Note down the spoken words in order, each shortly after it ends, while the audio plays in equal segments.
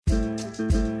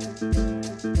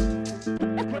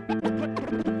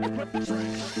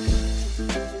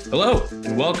Hello,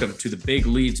 and welcome to the Big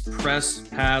Leads Press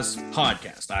Pass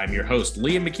podcast. I'm your host,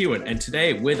 Liam McEwen, and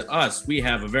today with us, we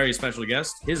have a very special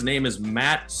guest. His name is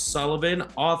Matt Sullivan,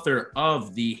 author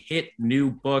of the hit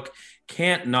new book,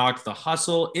 Can't Knock the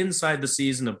Hustle, Inside the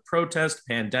Season of Protest,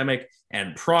 Pandemic,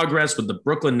 and Progress with the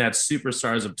Brooklyn Nets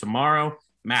Superstars of Tomorrow.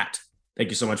 Matt, thank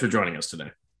you so much for joining us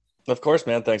today. Of course,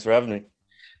 man. Thanks for having me.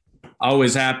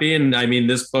 Always happy. And I mean,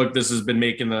 this has been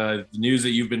making the news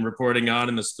that you've been reporting on,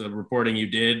 and the reporting you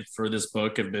did for this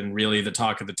book have been really the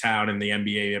talk of the town in the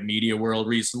NBA media world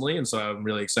recently. And so I'm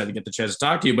really excited to get the chance to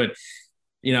talk to you. But,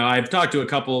 you know, I've talked to a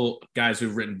couple guys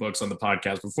who've written books on the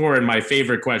podcast before. And my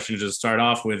favorite question to start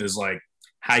off with is like,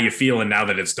 how you feeling now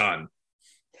that it's done?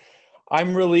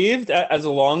 I'm relieved. As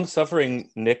a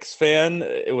long-suffering Knicks fan,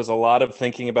 it was a lot of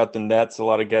thinking about the Nets, a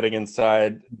lot of getting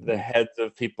inside the heads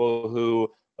of people who,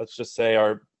 let's just say,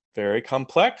 are very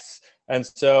complex. And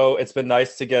so it's been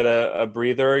nice to get a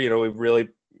breather. You know, we've really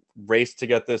raced to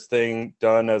get this thing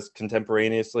done as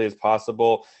contemporaneously as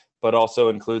possible, but also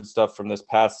include stuff from this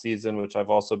past season, which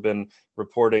I've also been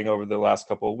reporting over the last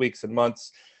couple of weeks and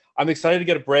months. I'm excited to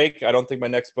get a break. I don't think my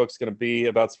next book's going to be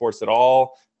about sports at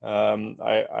all.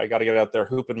 I got to get out there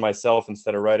hooping myself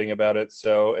instead of writing about it.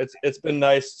 So it's been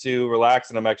nice to relax,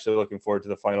 and I'm actually looking forward to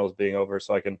the finals being over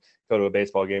so I can go to a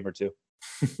baseball game or two.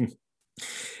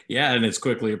 Yeah, and it's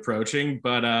quickly approaching.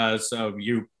 But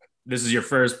this is your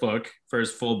first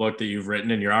full book that you've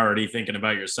written, and you're already thinking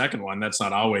about your second one. That's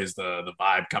not always the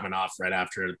vibe coming off right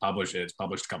after it's published. It's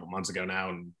published a couple months ago now,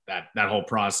 and that whole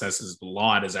process is a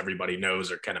lot, as everybody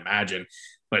knows or can imagine.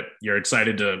 But you're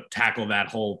excited to tackle that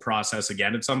whole process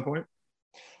again at some point?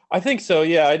 I think so,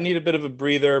 yeah. I need a bit of a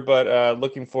breather, but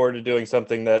looking forward to doing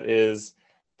something that is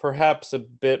perhaps a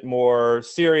bit more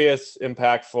serious,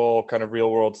 impactful, kind of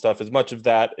real world stuff. As much of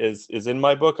that is in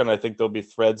my book, and I think there'll be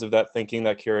threads of that thinking,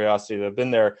 that curiosity that have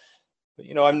been there. But,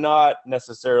 you know, I'm not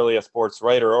necessarily a sports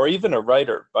writer or even a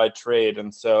writer by trade.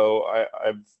 And so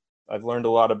I've learned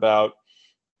a lot about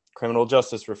criminal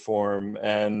justice reform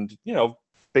and, you know,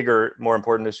 bigger, more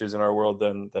important issues in our world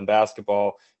than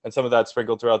basketball. And some of that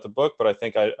sprinkled throughout the book, but I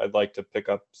think I'd like to pick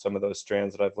up some of those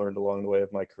strands that I've learned along the way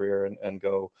of my career and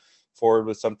go forward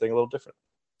with something a little different.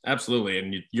 Absolutely.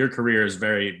 And your career is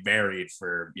very varied.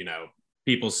 For, you know,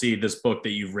 people see this book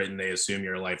that you've written, they assume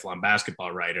you're a lifelong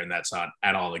basketball writer, and that's not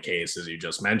at all the case. As you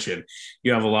just mentioned,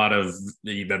 you've been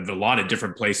a lot of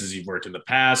different places you've worked in the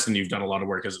past, and you've done a lot of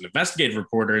work as an investigative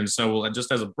reporter. And so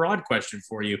just as a broad question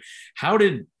for you, how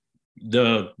did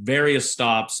the various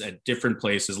stops at different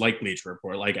places like Bleacher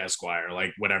Report, like Esquire,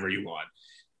 like whatever you want,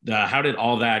 how did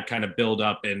all that kind of build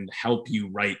up and help you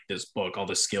write this book, all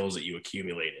the skills that you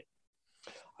accumulated?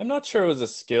 I'm not sure it was a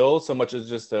skill so much as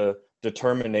just a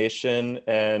determination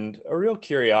and a real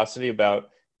curiosity about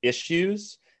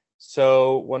issues.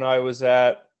 So when I was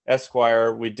at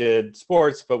Esquire, we did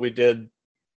sports, but we did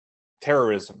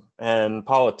terrorism and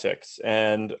politics.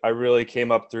 And I really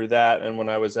came up through that. And when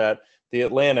I was at The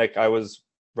Atlantic, I was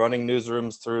running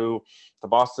newsrooms through the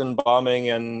Boston bombing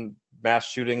and mass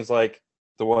shootings like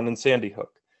the one in Sandy Hook.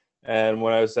 And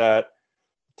when I was at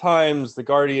Times, The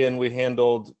Guardian, we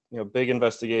handled, you know, big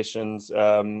investigations.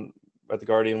 At The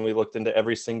Guardian, we looked into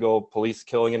every single police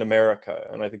killing in America.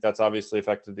 And I think that's obviously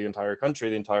affected the entire country,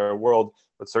 the entire world,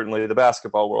 but certainly the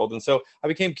basketball world. And so I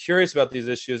became curious about these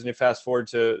issues. And you fast forward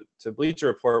to Bleacher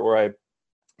Report, where I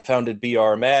founded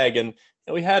BR Mag, and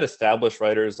we had established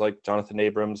writers like Jonathan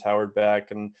Abrams, Howard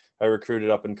Beck, and I recruited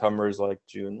up-and-comers like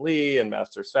June Lee and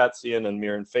Master Svatsian and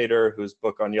Miran Fader, whose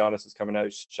book on Giannis is coming out.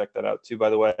 You should check that out too, by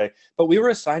the way. But we were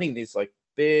assigning these like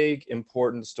big,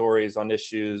 important stories on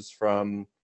issues from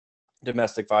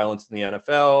domestic violence in the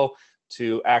NFL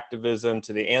to activism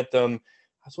to the anthem.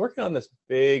 I was working on this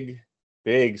big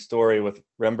story with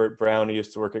Rembert Brown, who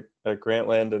used to work at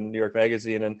Grantland and New York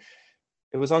Magazine, and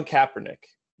it was on Kaepernick,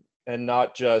 and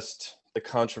not just the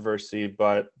controversy,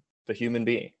 but the human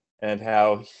being and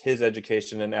how his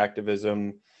education and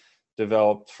activism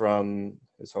developed from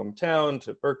his hometown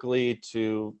to Berkeley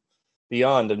to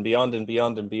beyond and beyond and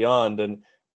beyond and beyond. And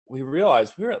we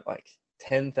realized we were at like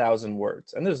 10,000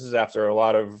 words. And this is after a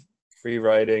lot of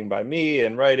rewriting by me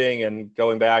and writing and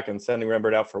going back and sending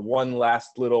Rembert out for one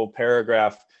last little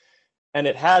paragraph. And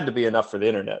it had to be enough for the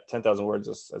internet. 10,000 words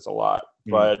is a lot.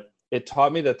 But it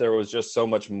taught me that there was just so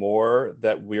much more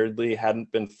that weirdly hadn't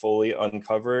been fully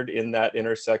uncovered in that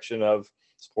intersection of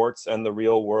sports and the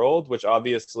real world, which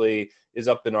obviously is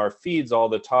up in our feeds all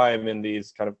the time in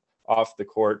these kind of off the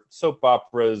court soap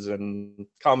operas and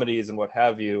comedies and what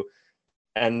have you.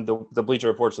 And the Bleacher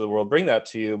Reports of the world bring that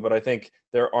to you. But I think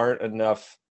there aren't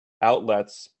enough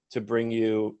outlets to bring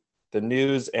you the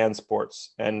news and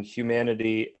sports, and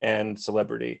humanity and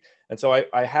celebrity. And so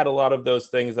I had a lot of those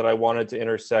things that I wanted to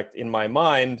intersect in my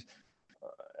mind.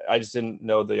 I just didn't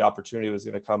know the opportunity was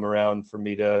going to come around for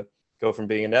me to go from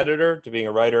being an editor to being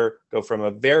a writer, go from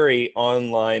a very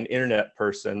online internet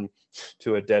person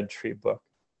to a Dead Tree book.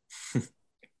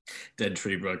 Dead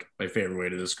Tree book, my favorite way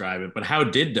to describe it. But how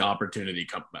did the opportunity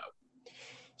come about?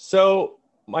 So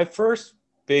my first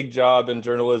big job in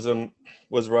journalism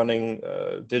was running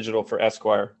digital for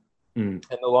Esquire. And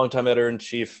the longtime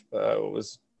editor-in-chief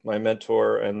was my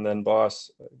mentor and then boss,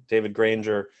 David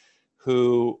Granger,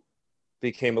 who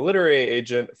became a literary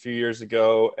agent a few years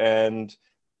ago. And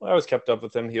I always kept up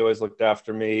with him. He always looked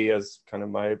after me as kind of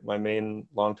my main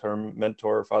long-term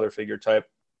mentor, father figure type.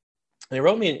 And he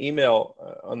wrote me an email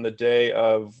on the day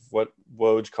of what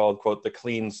Woj called, quote, the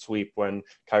clean sweep, when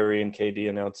Kyrie and KD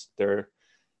announced their,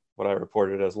 what I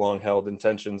reported as long-held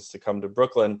intentions to come to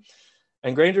Brooklyn.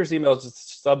 And Granger's email's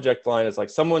subject line is like,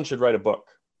 someone should write a book, ...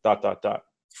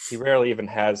 He rarely even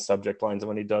has subject lines, and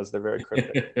when he does, they're very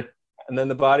cryptic. And then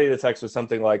the body of the text was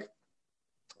something like,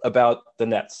 about the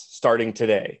Nets starting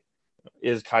today.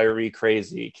 Is Kyrie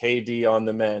crazy? KD on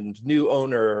the mend. New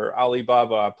owner,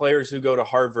 Alibaba. Players who go to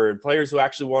Harvard. Players who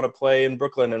actually want to play in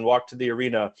Brooklyn and walk to the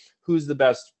arena. Who's the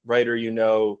best writer you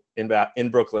know in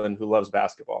Brooklyn who loves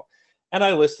basketball? And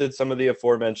I listed some of the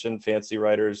aforementioned fancy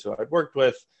writers who I'd worked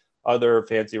with, other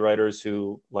fancy writers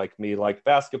who, like me, liked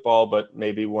basketball, but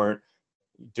maybe weren't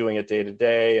doing it day to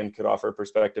day and could offer a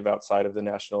perspective outside of the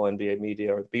national NBA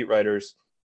media or the beat writers.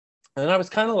 And I was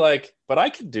kind of like, but I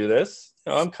could do this.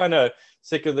 You know, I'm kind of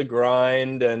sick of the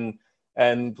grind,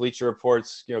 and Bleacher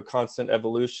Report's, you know, constant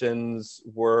evolutions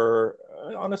were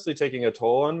honestly taking a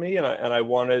toll on me. And I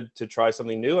wanted to try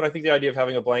something new. And I think the idea of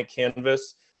having a blank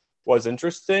canvas was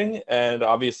interesting. And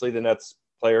obviously the Nets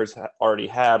players already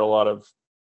had a lot of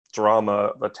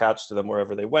drama attached to them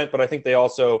wherever they went. But I think they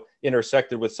also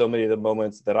intersected with so many of the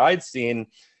moments that I'd seen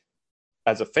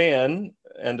as a fan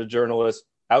and a journalist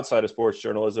outside of sports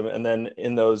journalism, and then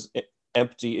in those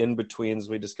empty in-betweens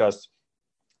we discussed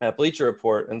at Bleacher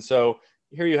Report. And so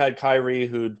here you had Kyrie,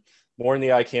 who'd worn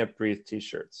the I Can't Breathe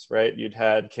t-shirts, right? You'd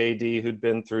had KD, who'd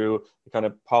been through the kind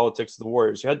of politics of the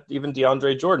Warriors. You had even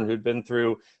DeAndre Jordan, who'd been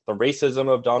through the racism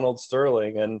of Donald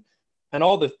Sterling and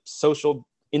all the social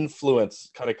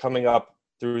influence kind of coming up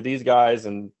through these guys,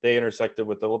 and they intersected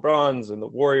with the LeBrons and the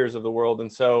Warriors of the world.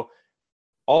 And so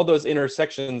all those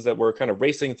intersections that were kind of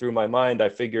racing through my mind, I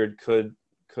figured could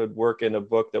work in a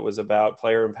book that was about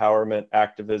player empowerment,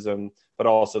 activism, but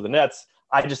also the Nets.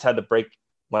 I just had to break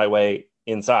my way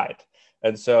inside.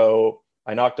 And so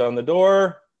I knocked on the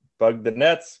door, bugged the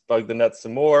Nets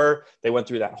some more. They went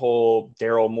through that whole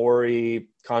Daryl Morey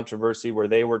controversy where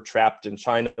they were trapped in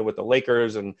China with the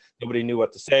Lakers and nobody knew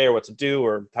what to say or what to do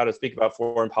or how to speak about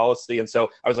foreign policy. And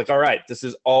so I was like, all right, this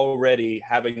is already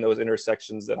having those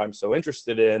intersections that I'm so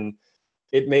interested in.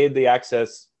 It made the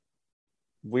access,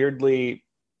 weirdly,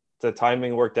 the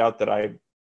timing worked out that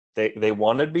they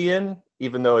wanted me in,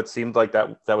 even though it seemed like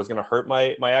that was going to hurt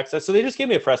my access. So they just gave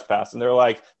me a press pass and they're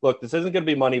like, look, this isn't going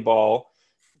to be Moneyball.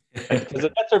 Because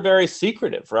the Nets are very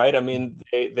secretive, right? I mean,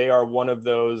 they are one of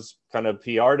those kind of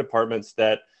PR departments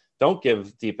that don't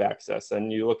give deep access.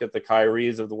 And you look at the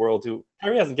Kyries of the world, who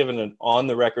Kyrie hasn't given an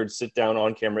on-the-record, sit-down,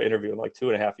 on-camera interview in like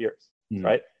 2.5 years,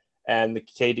 right? And the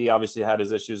KD obviously had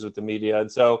his issues with the media. And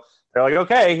so they're like,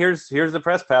 okay, here's the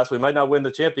press pass. We might not win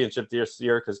the championship this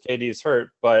year because KD is hurt,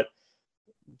 but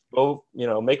go, you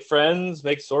know, make friends,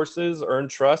 make sources, earn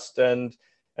trust, and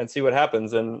see what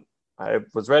happens. And I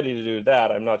was ready to do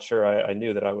that. I'm not sure I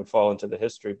knew that I would fall into the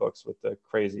history books with the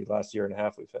crazy last year and a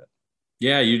half we've had.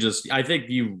 Yeah, I think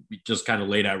you just kind of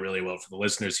laid out really well for the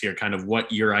listeners here, kind of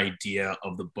what your idea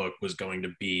of the book was going to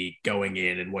be going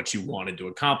in and what you wanted to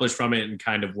accomplish from it, and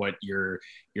kind of what your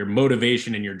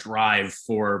motivation and your drive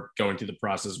for going through the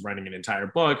process of writing an entire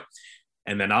book.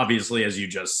 And then obviously, as you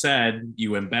just said,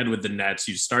 you embed with the Nets,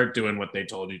 you start doing what they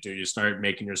told you to, you start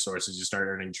making your sources, you start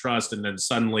earning trust, and then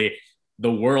suddenly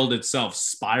the world itself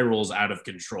spirals out of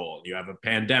control. You have a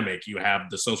pandemic, you have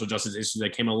the social justice issues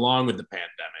that came along with the pandemic,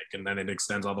 and then it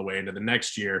extends all the way into the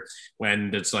next year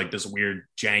when it's like this weird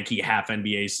janky half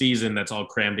NBA season that's all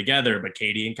crammed together, but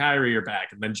KD and Kyrie are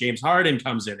back, and then James Harden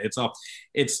comes in.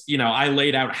 It's, you know, I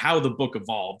laid out how the book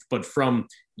evolved, but from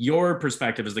your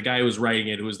perspective as the guy who was writing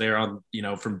it, who was there on, you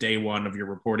know, from day one of your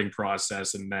reporting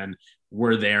process, and then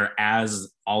were there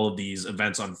as all of these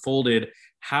events unfolded,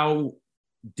 how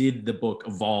did the book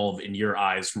evolve in your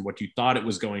eyes from what you thought it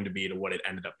was going to be to what it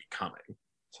ended up becoming?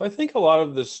 So I think a lot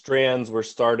of the strands were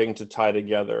starting to tie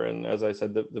together. And as I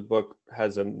said, the book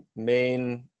has a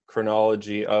main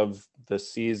chronology of the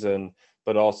season,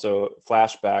 but also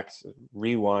flashbacks,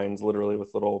 rewinds, literally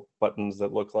with little buttons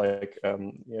that look like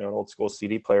an old school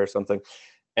CD player or something.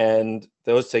 And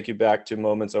those take you back to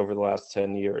moments over the last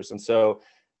 10 years. And so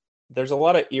there's a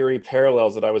lot of eerie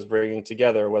parallels that I was bringing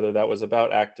together, whether that was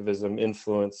about activism,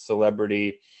 influence,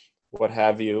 celebrity, what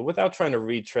have you, without trying to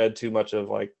retread too much of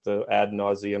like the ad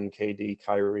nauseum KD,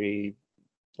 Kyrie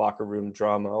locker room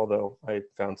drama, although I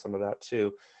found some of that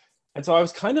too. And so I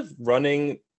was kind of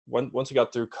running once we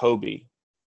got through Kobe,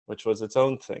 which was its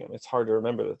own thing. I mean, it's hard to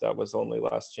remember that was only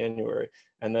last January.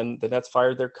 And then the Nets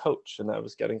fired their coach, and that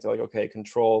was getting to like, okay,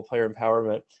 control, player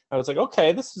empowerment. I was like,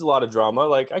 okay, this is a lot of drama.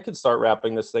 Like I could start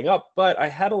wrapping this thing up, but I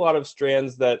had a lot of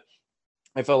strands that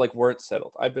I felt like weren't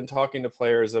settled. I've been talking to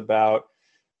players about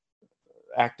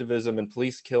activism and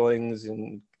police killings,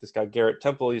 and this guy Garrett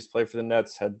Temple used to play for the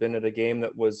Nets, had been at a game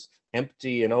that was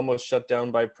empty and almost shut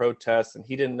down by protests, and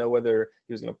he didn't know whether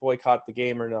he was going to boycott the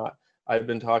game or not. I've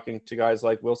been talking to guys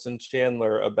like Wilson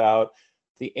Chandler about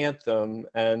the anthem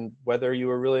and whether you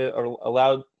were really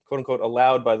allowed, quote unquote,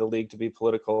 allowed by the league to be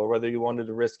political, or whether you wanted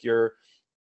to risk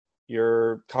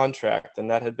your contract. And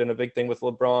that had been a big thing with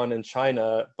LeBron in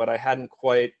China, but I hadn't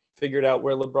quite figured out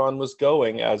where LeBron was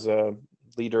going as a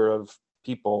leader of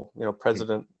people,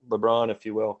 President LeBron, if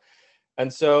you will.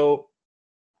 And so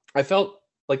I felt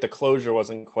like the closure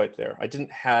wasn't quite there. I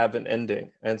didn't have an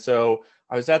ending. And so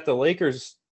I was at the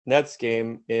Lakers Nets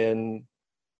game in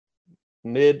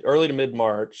early to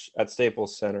mid-March at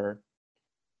Staples Center.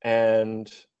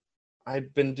 And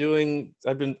I've been kind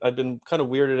of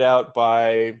weirded out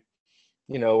by,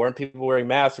 aren't people wearing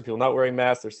masks or people not wearing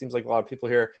masks? There seems like a lot of people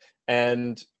here.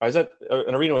 And I was at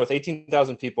an arena with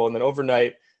 18,000 people. And then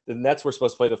overnight, the Nets were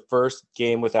supposed to play the first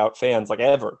game without fans, like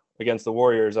ever, against the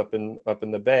Warriors up in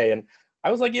the Bay. And I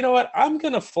was like, you know what? I'm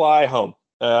going to fly home.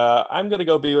 I'm going to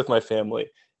go be with my family.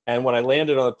 And when I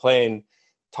landed on the plane,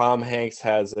 Tom Hanks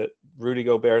has it. Rudy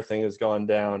Gobert thing has gone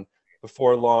down.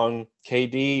 Before long,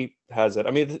 KD has it.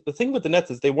 I mean, the thing with the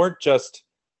Nets is they weren't just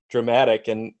dramatic,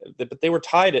 but they were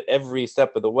tied at every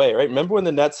step of the way, right? Remember when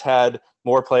the Nets had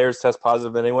more players test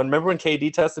positive than anyone? Remember when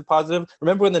KD tested positive?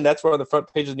 Remember when the Nets were on the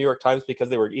front page of the New York Times because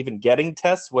they were even getting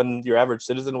tests when your average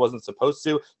citizen wasn't supposed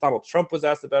to? Donald Trump was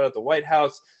asked about it at the White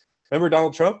House. Remember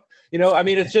Donald Trump? I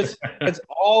mean, it's just, it's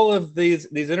all of these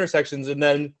intersections. And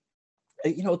then,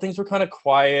 things were kind of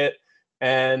quiet.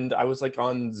 And I was like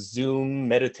on Zoom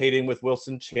meditating with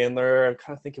Wilson Chandler. I'm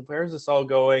kind of thinking, where is this all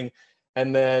going?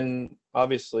 And then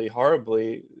obviously,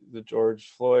 horribly, the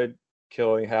George Floyd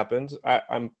killing happened.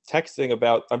 I'm texting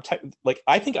about,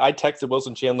 I think I texted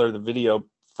Wilson Chandler the video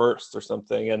first or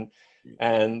something.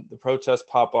 And the protests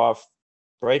pop off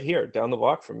right here down the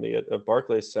block from me at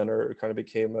Barclays Center. It kind of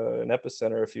became an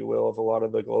epicenter, if you will, of a lot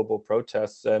of the global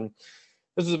protests. And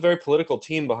this was a very political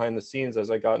team behind the scenes, as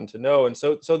I gotten to know. And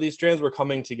so these strands were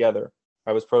coming together.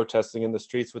 I was protesting in the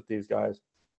streets with these guys.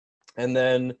 And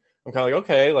then I'm kind of like,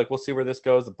 okay, like we'll see where this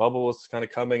goes. The bubble was kind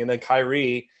of coming. And then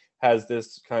Kyrie has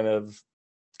this kind of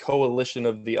coalition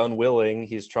of the unwilling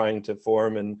he's trying to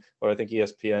form, and what I think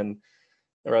ESPN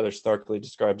rather starkly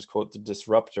describes, quote, the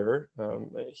disruptor.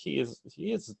 He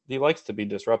likes to be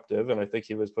disruptive, and I think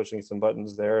he was pushing some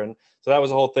buttons there. And so that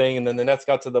was the whole thing. And then the Nets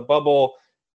got to the bubble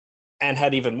and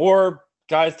had even more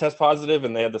guys test positive,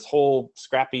 and they had this whole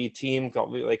scrappy team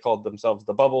they called themselves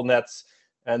the Bubble Nets.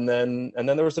 And then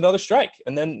there was another strike,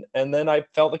 and then I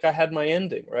felt like I had my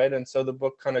ending, right? And so the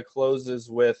book kind of closes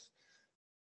with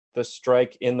the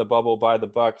strike in the bubble by the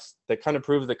Bucks that kind of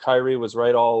proves that Kyrie was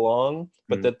right all along,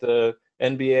 but that the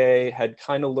NBA had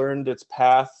kind of learned its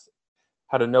path,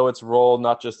 how to know its role,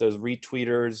 not just as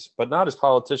retweeters, but not as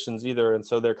politicians either. And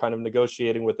so they're kind of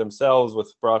negotiating with themselves,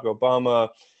 with Barack Obama,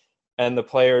 and the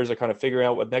players are kind of figuring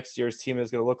out what next year's team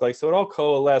is going to look like. So it all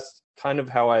coalesced kind of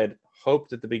how I had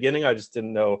hoped at the beginning. I just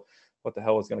didn't know what the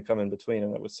hell was going to come in between,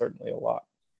 and it was certainly a lot.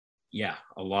 Yeah,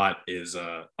 a lot is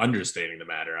understating the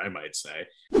matter, I might say.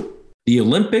 The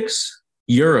Olympics,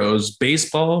 Euros,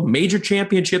 baseball, major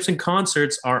championships, and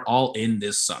concerts are all in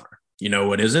this summer. You know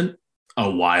what isn't? A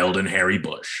wild and hairy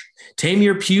bush. Tame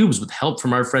your pubes with help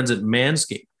from our friends at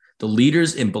Manscaped, the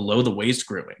leaders in below-the-waist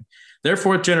grooming. Their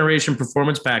fourth-generation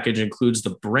performance package includes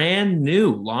the brand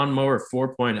new Lawnmower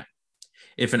 4.0.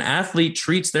 If an athlete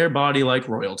treats their body like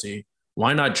royalty,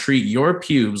 why not treat your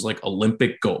pubes like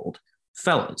Olympic gold?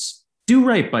 Fellas, do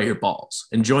right by your balls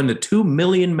and join the 2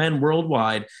 million men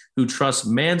worldwide who trust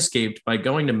Manscaped by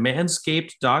going to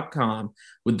manscaped.com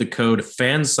with the code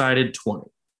FANSIDED20.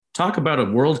 Talk about a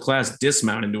world-class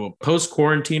dismount into a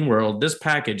post-quarantine world. This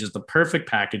package is the perfect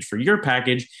package for your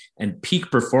package and peak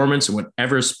performance in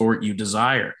whatever sport you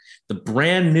desire. The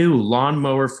brand new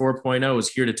Lawnmower 4.0 is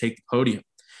here to take the podium.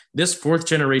 This fourth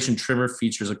generation trimmer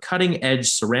features a cutting edge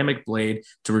ceramic blade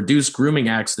to reduce grooming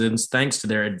accidents thanks to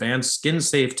their advanced skin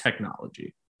safe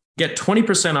technology. Get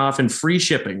 20% off and free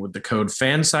shipping with the code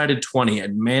FANSIDED20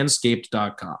 at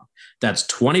manscaped.com. That's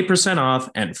 20% off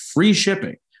and free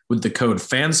shipping with the code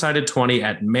FANSIDED20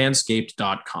 at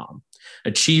manscaped.com.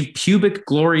 Achieve pubic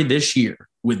glory this year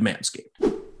with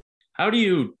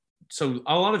Manscaped. So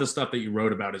a lot of the stuff that you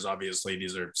wrote about is obviously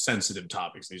these are sensitive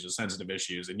topics, these are sensitive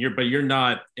issues, and you're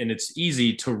not, and it's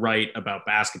easy to write about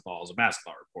basketball as a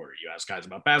basketball reporter. You ask guys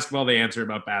about basketball, they answer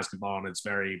about basketball, and it's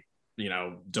very,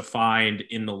 defined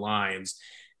in the lines.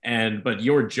 But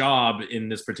your job in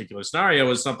this particular scenario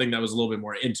was something that was a little bit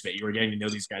more intimate. You were getting to know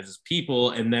these guys as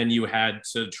people, and then you had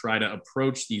to try to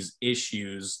approach these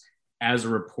issues as a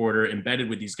reporter embedded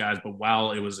with these guys, but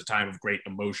while it was a time of great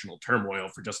emotional turmoil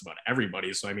for just about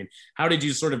everybody. So, I mean, how did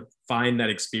you sort of find that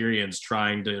experience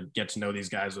trying to get to know these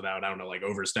guys without, like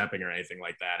overstepping or anything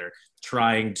like that, or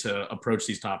trying to approach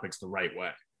these topics the right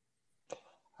way?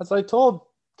 As I told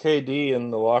KD in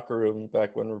the locker room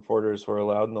back when reporters were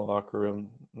allowed in the locker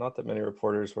room, not that many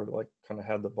reporters were kind of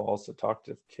had the balls to talk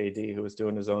to KD, who was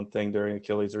doing his own thing during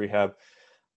Achilles rehab.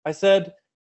 I said,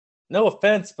 no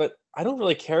offense, but I don't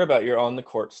really care about your on the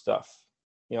court stuff.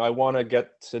 I want to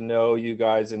get to know you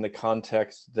guys in the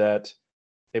context that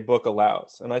a book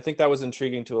allows. And I think that was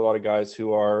intriguing to a lot of guys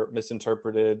who are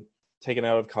misinterpreted, taken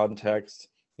out of context.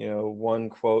 One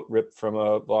quote ripped from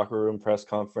a locker room press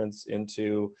conference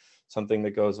into something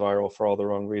that goes viral for all the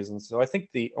wrong reasons. So I think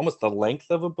almost the length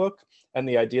of a book and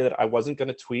the idea that I wasn't going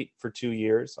to tweet for 2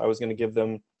 years, I was going to give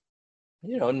them,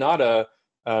 not a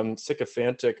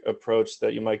sycophantic approach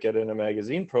that you might get in a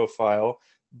magazine profile,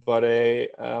 but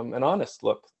an honest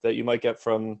look that you might get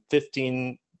from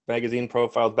 15 magazine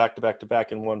profiles back to back to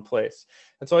back in one place.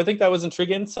 And so I think that was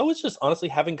intriguing. So it's just honestly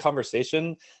having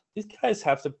conversation. These guys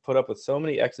have to put up with so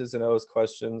many X's and O's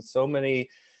questions, so many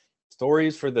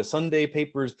stories for the Sunday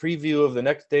paper's preview of the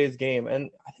next day's game. And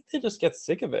I think they just get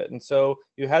sick of it. And so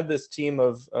you had this team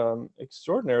of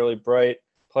extraordinarily bright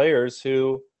players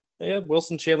who,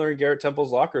 Wilson Chandler and Garrett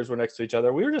Temple's lockers were next to each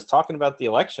other. We were just talking about the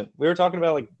election. We were talking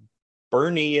about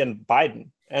Bernie and Biden.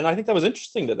 And I think that was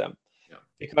interesting to them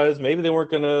because maybe they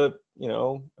weren't going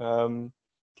to,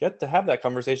 get to have that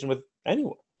conversation with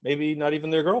anyone, maybe not even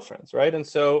their girlfriends. Right. And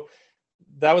so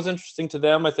that was interesting to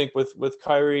them. I think with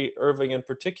Kyrie Irving in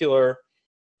particular,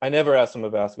 I never asked him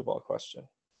a basketball question.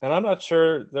 And I'm not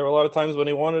sure there were a lot of times when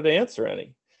he wanted to answer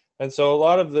any. And so a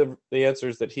lot of the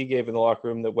answers that he gave in the locker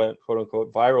room that went, quote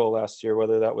unquote, viral last year,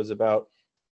 whether that was about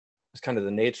kind of the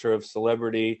nature of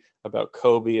celebrity, about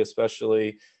Kobe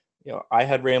especially, I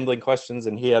had rambling questions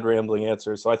and he had rambling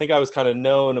answers. So I think I was kind of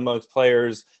known amongst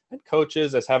players and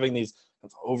coaches as having these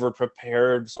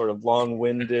over-prepared, sort of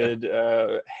long-winded,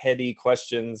 heady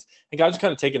questions. And I was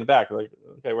kind of taken aback, like,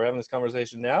 okay, we're having this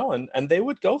conversation now, and they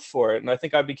would go for it. And I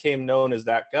think I became known as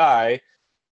that guy,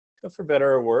 for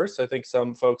better or worse. I think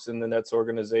some folks in the Nets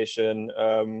organization, I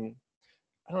don't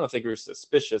know if they grew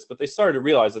suspicious, but they started to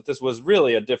realize that this was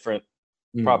really a different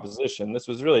proposition. This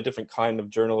was really a different kind of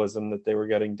journalism that they were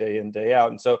getting day in, day out.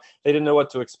 And so they didn't know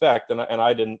what to expect. And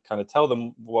I didn't kind of tell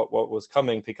them what was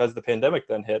coming because the pandemic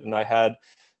then hit. And I had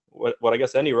what I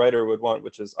guess any writer would want,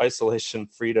 which is isolation,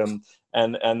 freedom,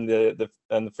 and the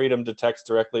freedom to text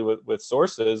directly with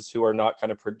sources who are not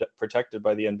kind of protected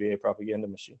by the NBA propaganda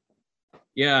machine.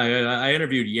 Yeah, I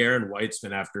interviewed Yaron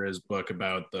Weitzman after his book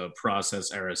about the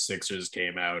process era Sixers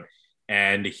came out,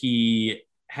 and he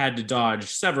had to dodge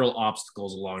several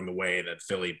obstacles along the way that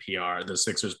the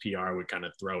Sixers PR would kind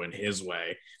of throw in his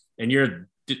way. And your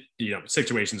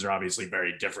situations are obviously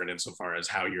very different insofar as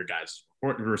how your guys'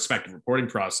 respective reporting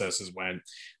processes went.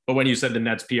 But when you said the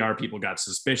Nets PR people got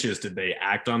suspicious, did they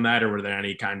act on that, or were there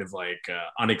any kind of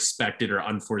unexpected or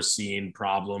unforeseen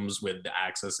problems with the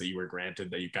access that you were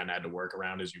granted that you kind of had to work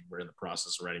around as you were in the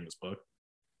process of writing this book?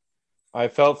 I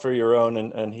felt for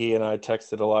Yaron, and he and I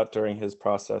texted a lot during his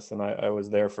process, and I was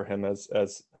there for him as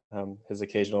his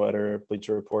occasional editor of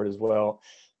Bleacher Report as well.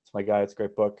 It's my guy. It's a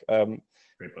great book.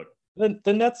 Great book.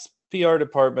 The Nets PR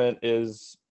department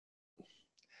is,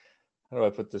 how do I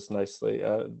put this nicely?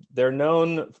 They're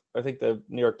known, I think the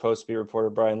New York Post beat reporter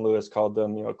Brian Lewis called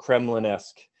them,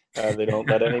 Kremlin-esque. They don't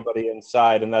let anybody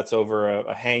inside, and that's over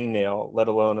a hangnail, let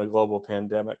alone a global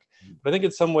pandemic. But I think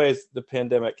in some ways the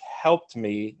pandemic helped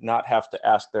me not have to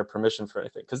ask their permission for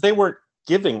anything, because they weren't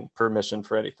giving permission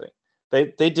for anything.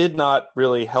 They did not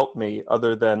really help me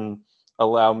other than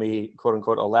allow me, quote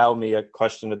unquote, allow me a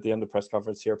question at the end of press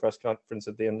conference here, press conference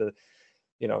at the end of,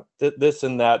 this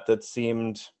and that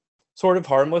seemed sort of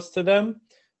harmless to them.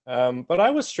 But I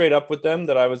was straight up with them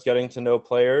that I was getting to know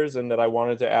players and that I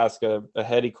wanted to ask a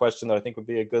heady question that I think would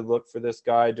be a good look for this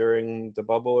guy during the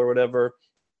bubble or whatever.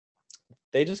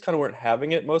 They just kind of weren't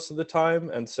having it most of the time.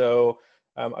 And so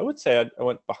I would say I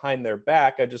went behind their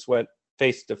back. I just went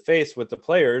face to face with the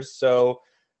players. So,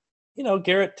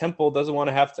 Garrett Temple doesn't want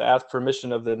to have to ask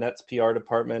permission of the Nets PR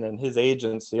department and his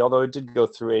agency, although it did go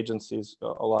through agencies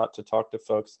a lot to talk to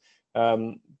folks.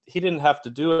 He didn't have to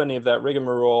do any of that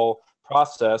rigmarole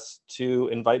process to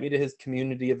invite me to his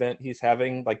community event he's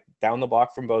having like down the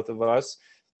block from both of us.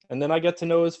 And then I get to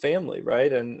know his family,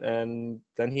 right? And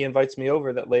then he invites me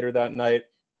over later that night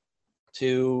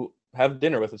to have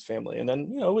dinner with his family. And then,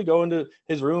 we go into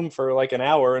his room for like an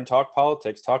hour and talk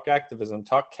politics, talk activism,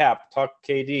 talk Cap, talk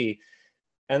KD.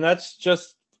 And that's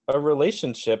just a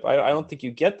relationship. I don't think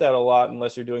you get that a lot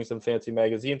unless you're doing some fancy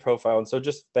magazine profile. And so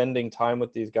just spending time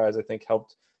with these guys, I think,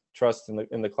 helped trust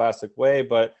in the classic way.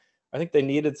 But I think they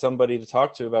needed somebody to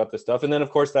talk to about this stuff. And then, of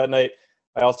course, that night,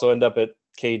 I also end up at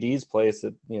KD's place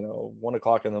at 1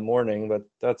 o'clock in the morning, but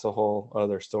that's a whole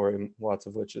other story, lots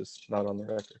of which is not on the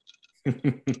record.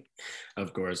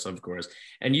 Of course.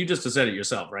 And you just said it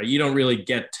yourself, right? You don't really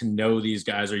get to know these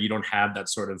guys, or you don't have that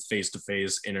sort of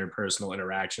face-to-face interpersonal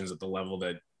interactions at the level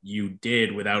that you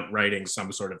did without writing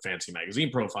some sort of fancy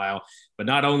magazine profile. But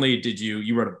not only did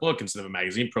you wrote a book instead of a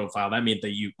magazine profile, that means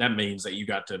that you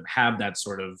got to have that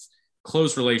sort of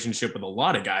close relationship with a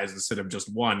lot of guys instead of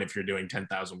just one if you're doing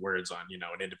 10,000 words on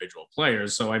an individual player.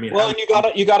 So I mean, well,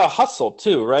 you gotta hustle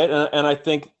too, right? And I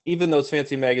think even those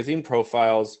fancy magazine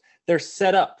profiles, they're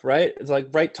set up, right? It's like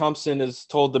Wright Thompson is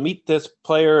told to meet this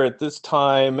player at this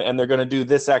time, and they're going to do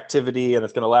this activity, and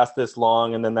it's going to last this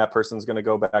long, and then that person's going to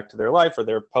go back to their life or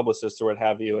their publicist or what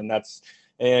have you, and that's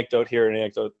an anecdote here, an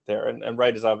anecdote there. And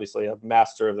Wright is obviously a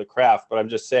master of the craft, but I'm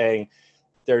just saying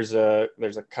there's a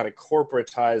kind of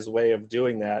corporatized way of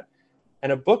doing that.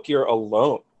 And a book, you're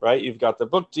alone, right? You've got the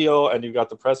book deal and you've got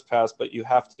the press pass, but you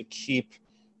have to keep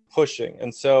pushing.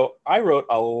 And so I wrote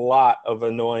a lot of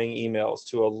annoying emails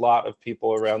to a lot of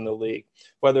people around the league,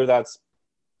 whether that's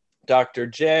Dr.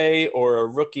 J or a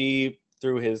rookie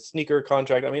through his sneaker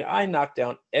contract. I mean, I knocked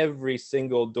down every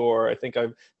single door. I think I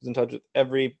was in touch with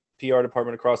every PR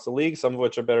department across the league, some of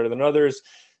which are better than others,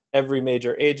 every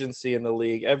major agency in the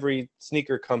league, every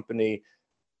sneaker company,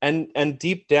 and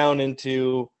deep down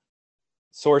into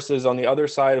sources on the other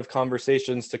side of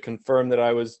conversations to confirm that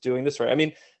I was doing this right. I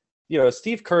mean,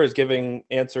 Steve Kerr is giving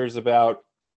answers about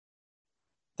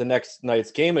the next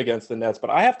night's game against the Nets, but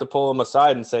I have to pull him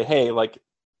aside and say, hey, like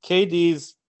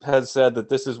KD's has said that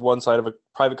this is one side of a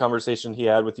private conversation he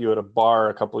had with you at a bar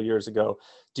a couple of years ago.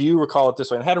 Do you recall it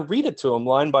this way? And I had to read it to him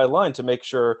line by line to make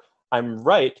sure I'm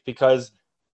right, because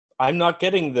I'm not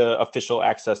getting the official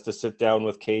access to sit down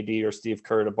with KD or Steve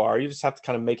Kerr at a bar. You just have to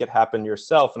kind of make it happen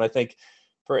yourself. And I think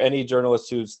for any journalist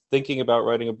who's thinking about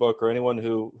writing a book, or anyone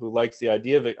who likes the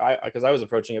idea of it, because I was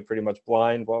approaching it pretty much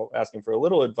blind while asking for a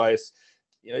little advice,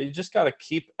 you just got to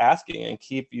keep asking and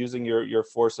keep using your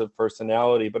force of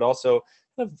personality, but also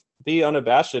kind of be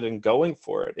unabashed and going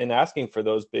for it and asking for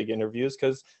those big interviews,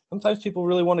 because sometimes people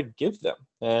really want to give them.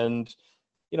 And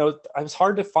it was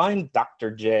hard to find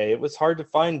Dr. J. It was hard to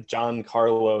find John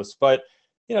Carlos, but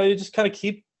you just kind of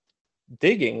keep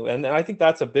digging. And I think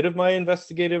that's a bit of my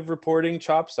investigative reporting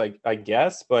chops, I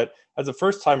guess. But as a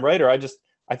first-time writer,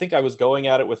 I think I was going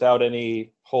at it without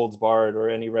any holds barred or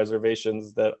any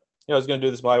reservations that I was going to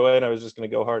do this my way and I was just going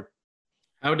to go hard.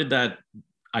 How did that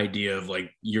idea of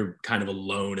like you're kind of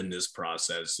alone in this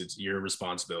process, it's your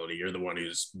responsibility, you're the one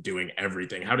who's doing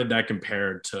everything, how did that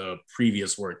compare to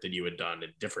previous work that you had done in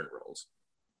different roles?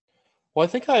 Well, I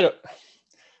think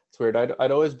it's weird.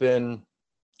 I'd always been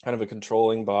kind of a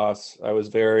controlling boss. I was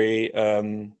very,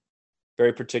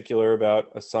 very particular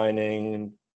about assigning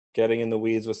and getting in the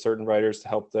weeds with certain writers to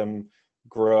help them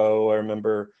grow. I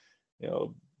remember,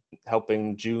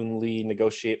 helping June Lee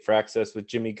negotiate for access with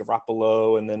Jimmy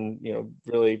Garoppolo, and then,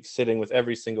 really sitting with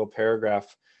every single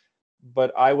paragraph.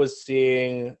 But I was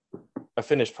seeing a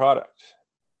finished product.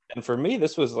 And for me,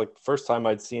 this was like the first time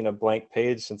I'd seen a blank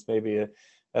page since maybe a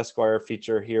Esquire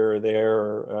feature here or there,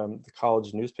 or the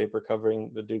college newspaper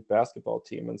covering the Duke basketball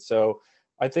team. And so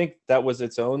I think that was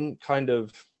its own kind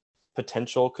of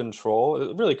potential control.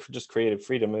 It really just created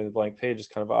freedom, and the blank page is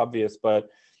kind of obvious. But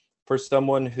for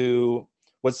someone who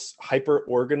was hyper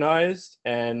organized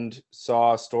and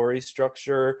saw story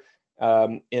structure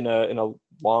in a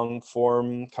long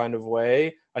form kind of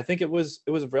way, I think it was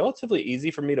relatively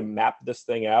easy for me to map this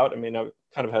thing out. I mean, I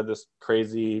kind of had this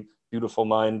crazy Beautiful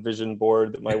Mind vision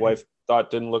board that my wife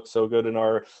thought didn't look so good in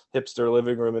our hipster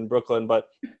living room in Brooklyn, but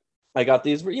I got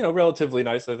these, relatively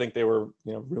nice. I think they were,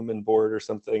 room and board or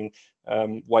something,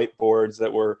 whiteboards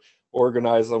that were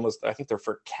organized almost. I think they're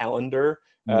for calendar,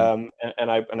 Mm.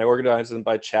 and I organized them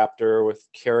by chapter with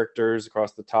characters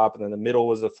across the top, and then the middle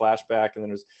was a flashback, and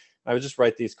then I would just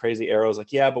write these crazy arrows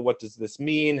like, yeah, but what does this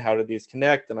mean? How do these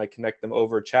connect? And I connect them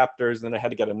over chapters. And then I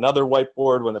had to get another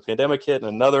whiteboard when the pandemic hit, and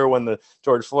another when the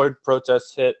George Floyd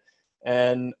protests hit.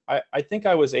 And I think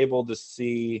I was able to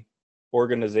see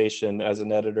organization as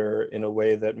an editor in a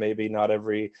way that maybe not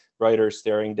every writer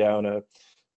staring down a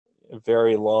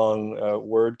very long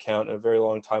word count and a very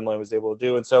long timeline was able to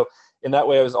do. And so in that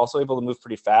way, I was also able to move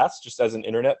pretty fast. Just as an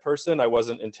internet person, I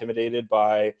wasn't intimidated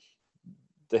by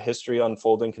the history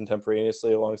unfolding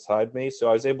contemporaneously alongside me. So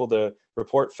I was able to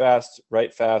report fast,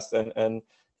 write fast, and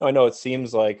I know it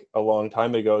seems like a long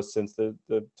time ago since the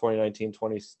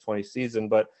 2019-2020 season,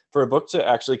 but for a book to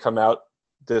actually come out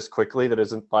this quickly that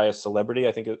isn't by a celebrity,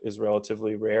 I think it is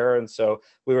relatively rare. And so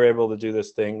we were able to do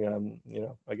this thing,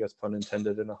 I guess pun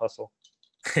intended, in a hustle.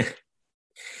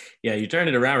 Yeah, you turned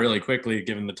it around really quickly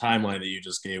given the timeline that you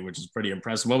just gave, which is pretty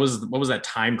impressive. What was that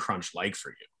time crunch like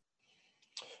for you?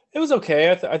 It was okay.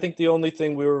 I think the only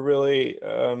thing we were really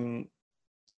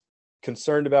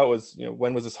concerned about was,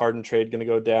 when was this Harden trade going to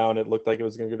go down? It looked like it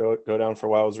was going to go down for a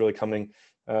while. It was really coming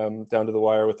down to the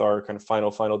wire with our kind of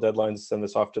final deadlines to send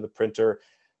this off to the printer.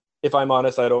 If I'm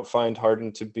honest, I don't find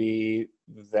Harden to be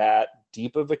that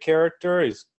deep of a character.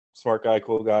 He's a smart guy,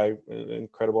 cool guy,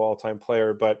 incredible all-time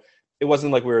player, but it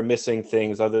wasn't like we were missing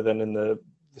things other than in the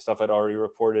stuff I'd already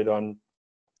reported on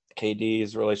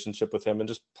KD's relationship with him and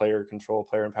just player control,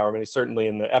 player empowerment. He's certainly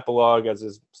in the epilogue, as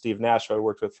is Steve Nash, who I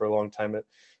worked with for a long time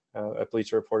at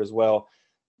Bleacher Report as well.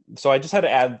 So I just had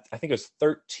to add, I think it was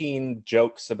 13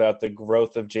 jokes about the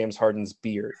growth of James Harden's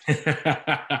beard.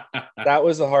 That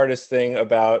was the hardest thing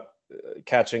about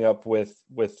catching up with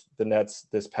the Nets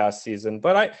this past season.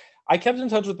 But I kept in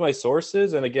touch with my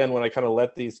sources. And again, when I kind of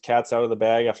let these cats out of the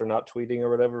bag after not tweeting or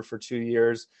whatever for 2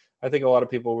 years, I think a lot of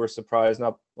people were surprised,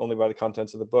 not only by the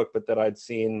contents of the book, but that I'd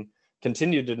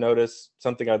continued to notice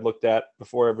something I'd looked at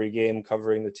before every game,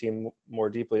 covering the team more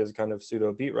deeply as a kind of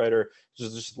pseudo beat writer,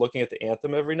 just looking at the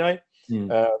anthem every night,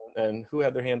 and who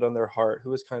had their hand on their heart, who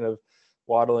was kind of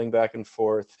waddling back and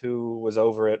forth, who was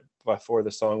over it before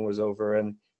the song was over. And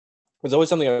it was always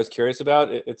something I was curious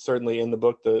about. It's certainly in the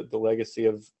book, the legacy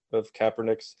of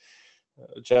Kaepernick's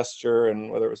gesture, and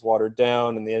whether it was watered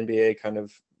down, and the NBA kind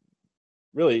of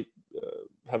really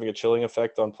having a chilling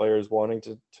effect on players wanting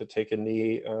to take a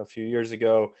knee a few years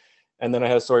ago. And then I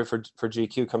had a story for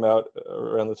GQ come out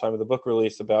around the time of the book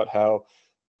release about how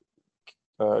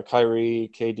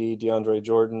Kyrie, KD, DeAndre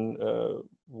Jordan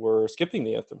were skipping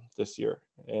the anthem this year.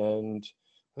 And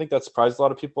I think that surprised a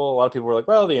lot of people. A lot of people were like,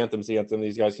 well, the anthem's the anthem.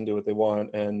 These guys can do what they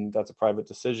want, and that's a private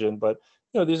decision. But,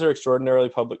 these are extraordinarily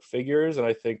public figures. And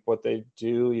I think what they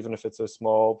do, even if it's a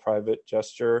small private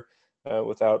gesture,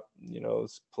 without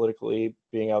politically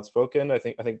being outspoken, I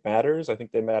think matters. I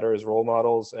think they matter as role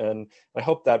models, and I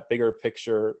hope that bigger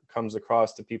picture comes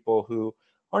across to people who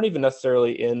aren't even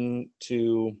necessarily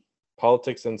into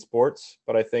politics and sports,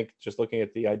 but I think just looking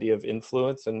at the idea of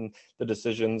influence and the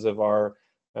decisions of our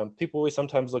people we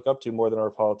sometimes look up to more than our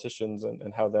politicians,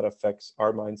 and how that affects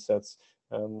our mindsets,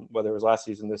 whether it was last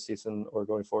season, this season, or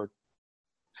going forward.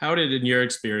 How did, in your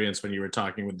experience, when you were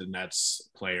talking with the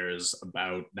Nets players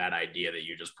about that idea that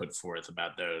you just put forth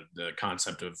about the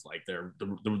concept of like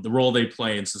the role they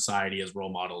play in society as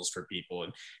role models for people,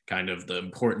 and kind of the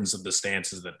importance of the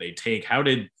stances that they take, how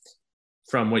did,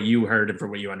 from what you heard and from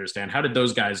what you understand, how did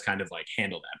those guys kind of like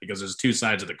handle that? Because there's two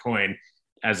sides of the coin,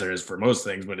 as there is for most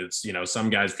things, but it's,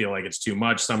 some guys feel like it's too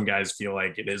much. Some guys feel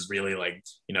like it is really like,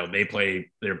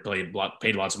 they're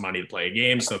paid lots of money to play a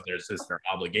game. So there's their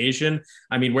obligation.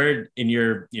 I mean, where in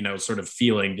your, sort of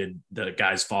feeling did the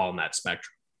guys fall in that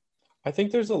spectrum? I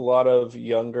think there's a lot of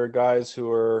younger guys who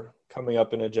are coming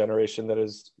up in a generation that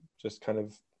is just kind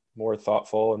of more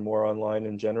thoughtful and more online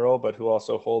in general, but who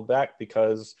also hold back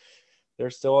because they're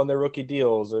still on their rookie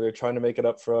deals, or they're trying to make it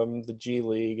up from the G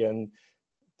League, and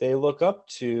they look up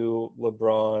to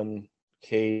LeBron,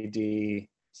 KD,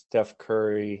 Steph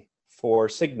Curry for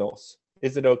signals.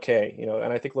 Is it okay?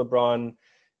 And I think LeBron,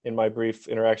 in my brief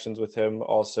interactions with him,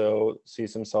 also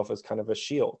sees himself as kind of a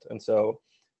shield. And so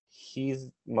he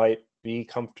might be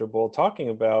comfortable talking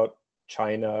about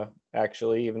China,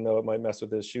 actually, even though it might mess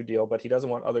with his shoe deal, but he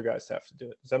doesn't want other guys to have to do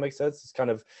it. Does that make sense? It's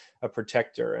kind of a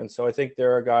protector. And so I think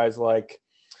there are guys like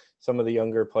some of the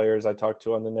younger players I talked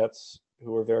to on the Nets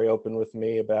who were very open with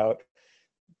me about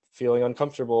feeling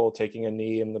uncomfortable taking a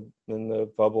knee in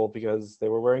the bubble because they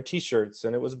were wearing t-shirts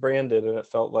and it was branded and it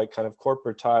felt like kind of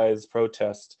corporatized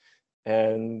protest.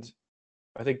 And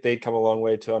I think they'd come a long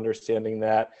way to understanding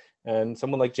that. And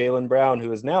someone like Jaylen Brown,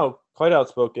 who is now quite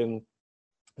outspoken,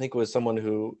 I think was someone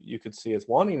who you could see as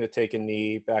wanting to take a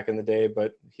knee back in the day,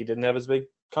 but he didn't have his big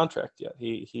contract yet.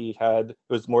 It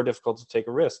was more difficult to take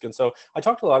a risk. And so I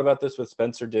talked a lot about this with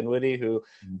Spencer Dinwiddie, who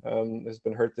has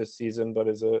been hurt this season, but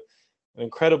is an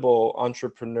incredible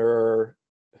entrepreneur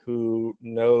who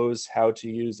knows how to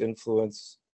use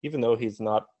influence, even though he's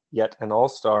not yet an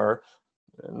all-star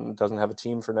and doesn't have a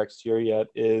team for next year yet,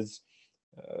 is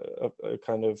a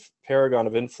kind of paragon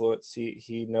of influence.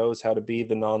 He knows how to be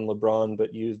the non-LeBron,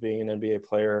 but use being an NBA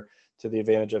player to the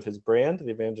advantage of his brand, to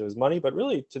the advantage of his money, but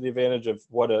really to the advantage of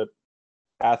what a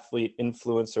athlete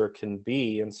influencer can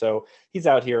be. And so he's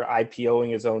out here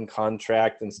IPOing his own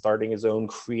contract and starting his own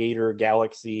Creator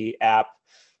Galaxy app,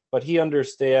 but he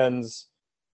understands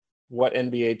what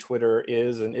NBA Twitter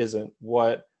is and isn't,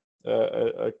 what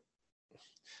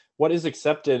is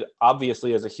accepted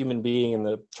obviously as a human being in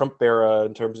the Trump era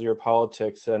in terms of your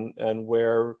politics, and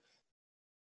where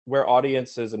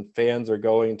audiences and fans are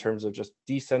going in terms of just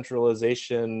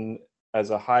decentralization as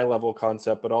a high level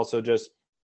concept, but also just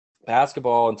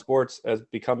basketball and sports as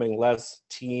becoming less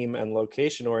team and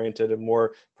location oriented and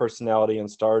more personality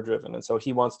and star driven. And so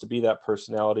he wants to be that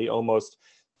personality, almost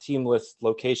teamless,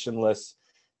 locationless.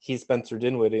 He's Spencer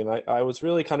Dinwiddie. And I was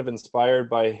really kind of inspired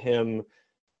by him.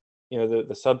 You know,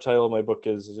 the subtitle of my book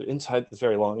is it's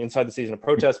very long, Inside the Season of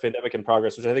Protest, Pandemic, and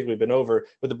Progress, which I think we've been over,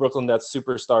 with the Brooklyn Nets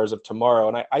superstars of tomorrow.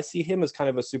 And I see him as kind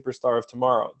of a superstar of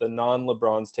tomorrow, the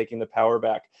non-LeBrons taking the power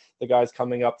back, the guys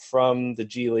coming up from the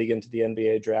G League into the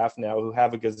NBA draft now who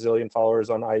have a gazillion followers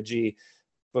on IG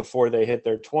before they hit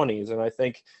their 20s. And I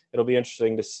think it'll be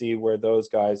interesting to see where those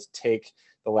guys take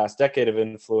the last decade of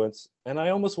influence. And I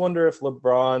almost wonder if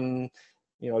LeBron,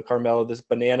 Carmelo, this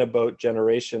banana boat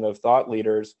generation of thought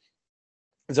leaders,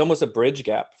 it's almost a bridge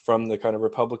gap from the kind of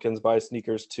Republicans buy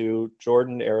sneakers to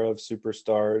Jordan era of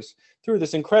superstars through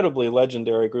this incredibly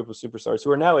legendary group of superstars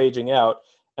who are now aging out,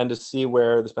 and to see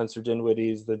where the Spencer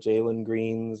Dinwiddies, the Jalen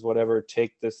Greens, whatever,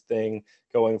 take this thing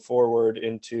going forward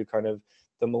into kind of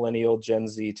the millennial Gen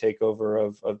Z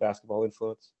takeover of basketball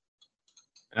influence.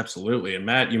 Absolutely. And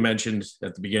Matt, you mentioned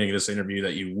at the beginning of this interview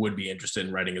that you would be interested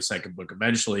in writing a second book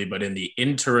eventually, but in the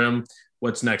interim,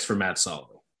 what's next for Matt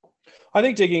Sullivan? I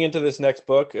think digging into this next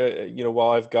book,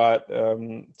 while I've got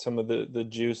some of the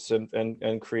juice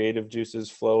and creative juices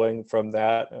flowing from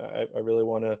that, I really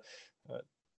want to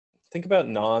think about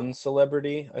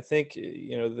non-celebrity. I think,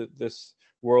 this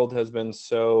world has been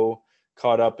so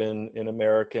caught up in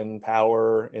American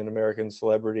power, in American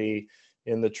celebrity,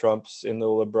 in the Trumps, in the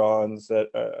LeBrons, that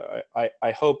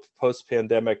I hope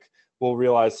post-pandemic we'll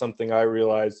realize something I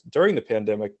realized during the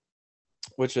pandemic,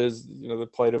 which is the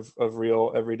plight of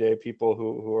real everyday people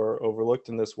who are overlooked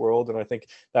in this world. And I think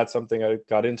that's something I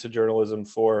got into journalism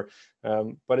for.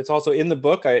 But it's also in the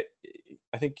book. I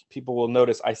think people will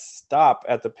notice I stop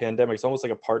at the pandemic. It's almost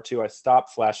like a part two. I stop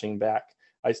flashing back.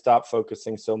 I stop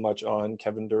focusing so much on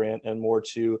Kevin Durant and more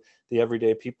to the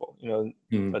everyday people.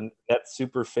 A net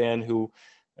super fan who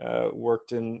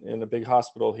worked in a big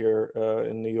hospital here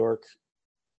in New York,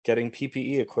 getting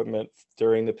PPE equipment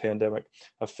during the pandemic,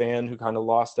 a fan who kind of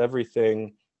lost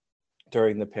everything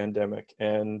during the pandemic,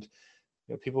 and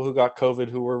people who got COVID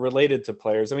who were related to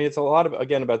players. I mean, it's a lot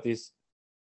about these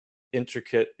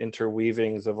intricate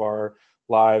interweavings of our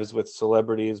lives with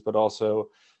celebrities, but also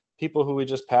people who we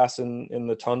just pass in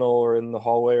the tunnel or in the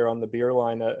hallway or on the beer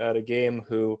line at a game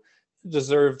who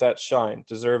deserve that shine,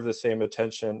 deserve the same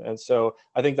attention. And so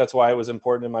I think that's why it was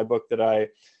important in my book that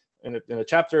in a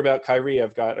chapter about Kyrie,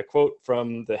 I've got a quote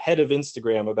from the head of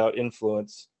Instagram about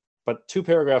influence, but 2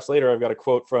 paragraphs later, I've got a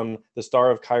quote from the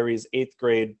star of Kyrie's 8th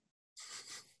grade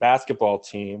basketball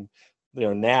team,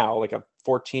 now like a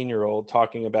 14-year-old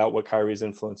talking about what Kyrie's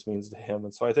influence means to him.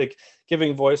 And so I think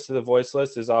giving voice to the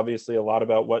voiceless is obviously a lot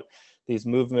about what these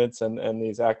movements and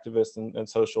these activists and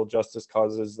social justice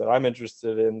causes that I'm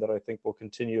interested in, that I think will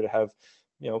continue to have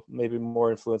maybe more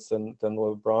influence than the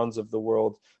LeBrons of the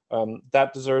world.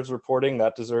 That deserves reporting.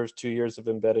 That deserves 2 years of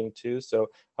embedding too. So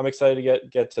I'm excited to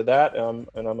get to that, and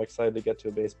I'm excited to get to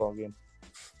a baseball game.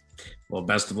 Well,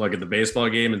 best of luck at the baseball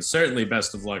game, and certainly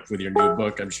best of luck with your new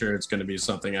book. I'm sure it's going to be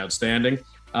something outstanding.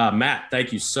 Matt,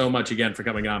 thank you so much again for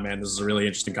coming on, man. This is a really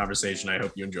interesting conversation. I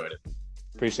hope you enjoyed it.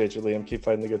 Appreciate you, Liam. Keep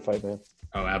fighting the good fight, man.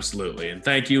 Oh, absolutely. And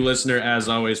thank you, listener, as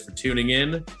always, for tuning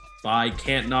in. Buy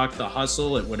Can't Knock the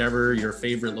Hustle at whatever your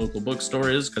favorite local bookstore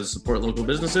is, because support local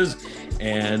businesses.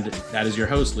 And that is your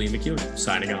host, Liam McEwen,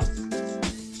 signing off.